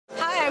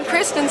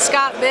Kristen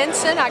Scott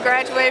Benson. I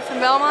graduated from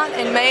Belmont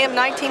in May of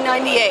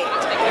 1998.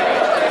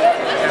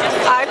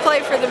 I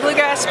play for the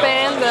bluegrass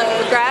band, the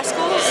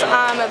Grasscals.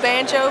 I'm a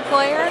banjo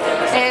player,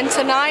 and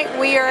tonight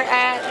we are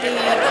at the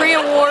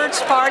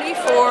pre-awards party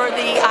for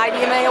the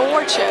IBMA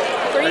award show.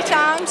 3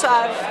 times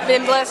I've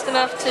been blessed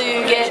enough to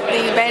get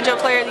the Banjo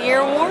Player of the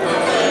Year award,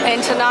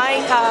 and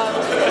tonight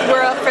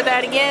we're up for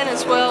that again,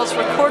 as well as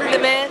Recorded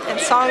Event and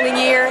Song of the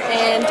Year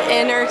and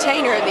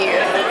Entertainer of the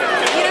Year.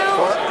 You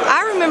know,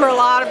 I remember a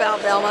lot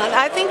about Belmont.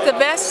 I think the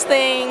best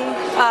thing,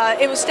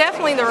 it was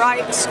definitely the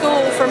right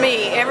school for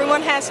me.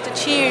 Everyone has to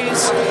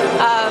choose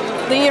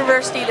the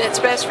university that's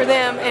best for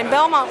them, and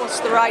Belmont was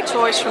the right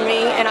choice for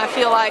me, and I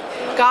feel like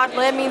God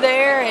led me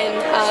there, and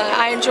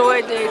I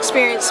enjoyed the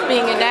experience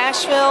being in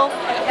Nashville.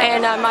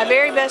 And my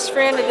very best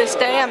friend to this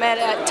day I met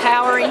at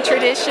Towering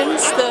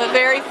Traditions the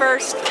very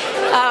first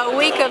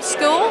week of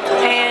school,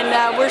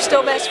 and we're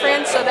still best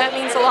friends, so that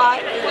means a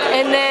lot.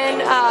 And then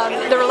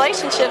the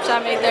relationships I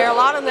made there, a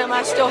lot of them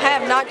I still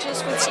have, not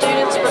just with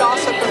students but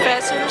also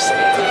professors.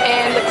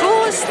 And the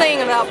coolest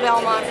thing about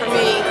Belmont for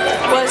me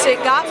was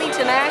it got me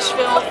to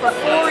Nashville for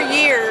 4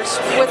 years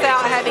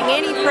without having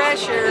any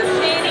pressure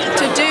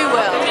to do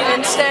well.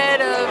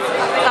 Instead of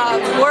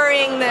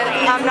worrying that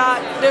I'm not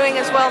doing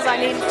as well as I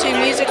needed to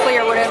musically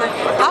or whatever,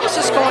 I was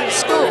just going to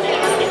school.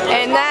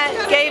 And that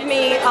gave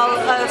me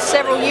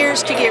several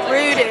years to get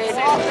rooted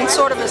and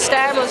sort of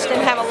established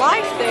and have a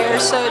life there,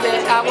 so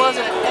that I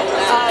wasn't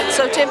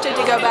so tempted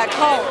to go back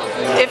home.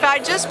 If I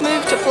just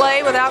moved to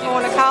play without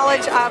going to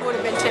college, I would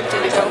have been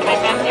tempted to go home.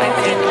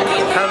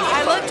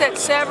 I looked at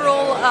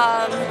several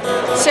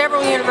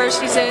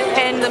universities,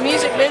 and the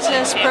music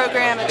business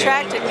program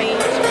attracted me.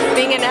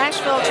 Being in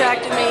Nashville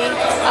attracted me.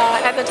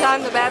 At the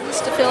time, the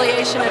Baptist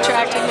affiliation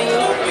attracted me,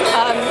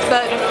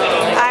 but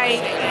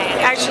I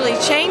actually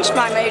changed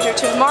my major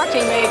to a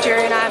marketing major,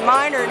 and I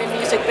minored in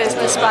music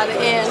business by the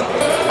end.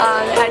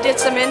 I did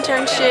some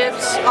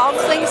internships. All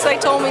the things they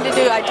told me to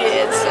do, I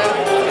did, so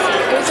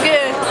it was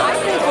good. I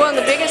think one of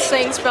the biggest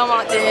things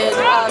Belmont did,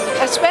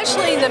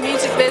 especially the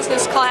music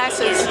business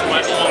classes,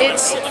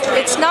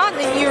 it's not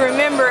that you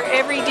remember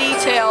every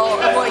detail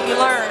of what you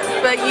learned,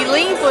 but you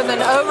leave with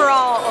an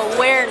overall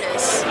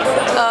awareness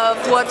of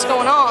what's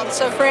going on.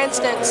 So for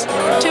instance,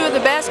 2 of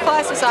the best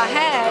classes I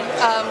had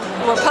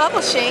were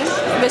publishing,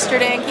 Mr.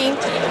 Denke,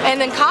 and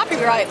then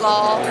copyright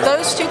law.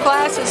 Those 2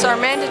 classes are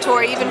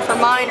mandatory even for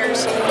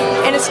minors.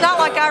 And it's not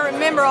like I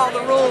remember all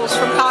the rules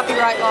from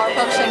copyright law or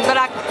publishing, but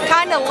I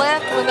kind of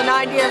left with an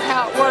idea of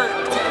how it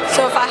worked.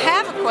 So if I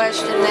have a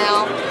question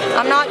now,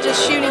 I'm not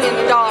just shooting in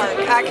the dark.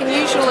 I can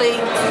usually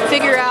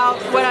figure out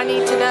what I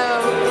need to know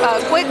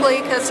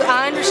quickly, because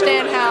I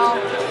understand how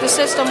the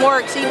system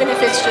works, even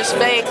if it's just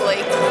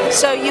vaguely.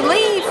 So you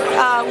leave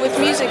with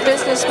music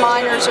business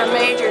minors or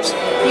majors,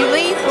 you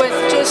leave with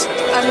just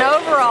an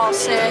overall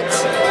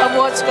sense of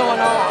what's going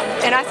on,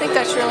 and I think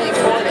that's really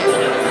important.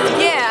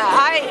 Yeah,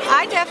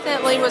 I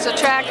definitely was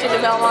attracted to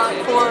Belmont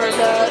for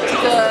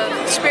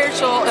the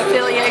spiritual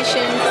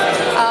affiliation.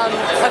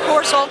 Of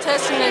course, Old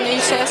Testament and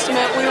New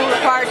Testament, we were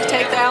required to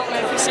take that. I don't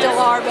know if we still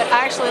are, but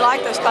I actually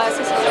like those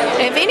classes.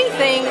 And if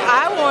anything,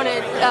 I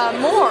wanted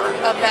more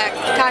of that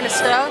kind of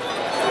stuff.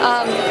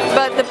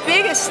 But the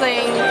biggest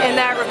thing in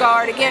that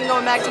regard, again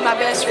going back to my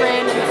best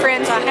friend and the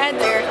friends I had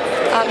there,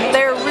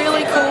 they're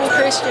really cool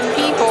Christian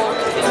people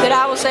that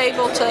I was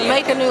able to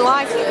make a new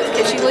life with,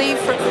 because you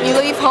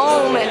leave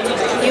home and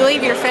you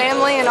leave your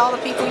family and all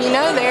the people you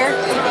know there,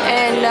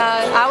 and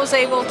I was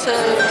able to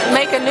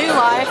make a new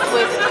life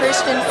with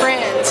Christian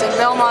friends, and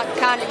Belmont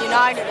kind of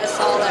united us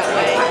all that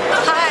way.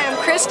 Hi, I'm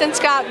Kristen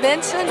Scott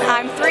Benson.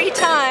 I'm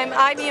 3-time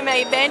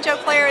IBMA Banjo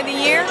Player of the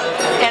Year,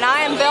 and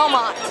I am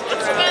Belmont.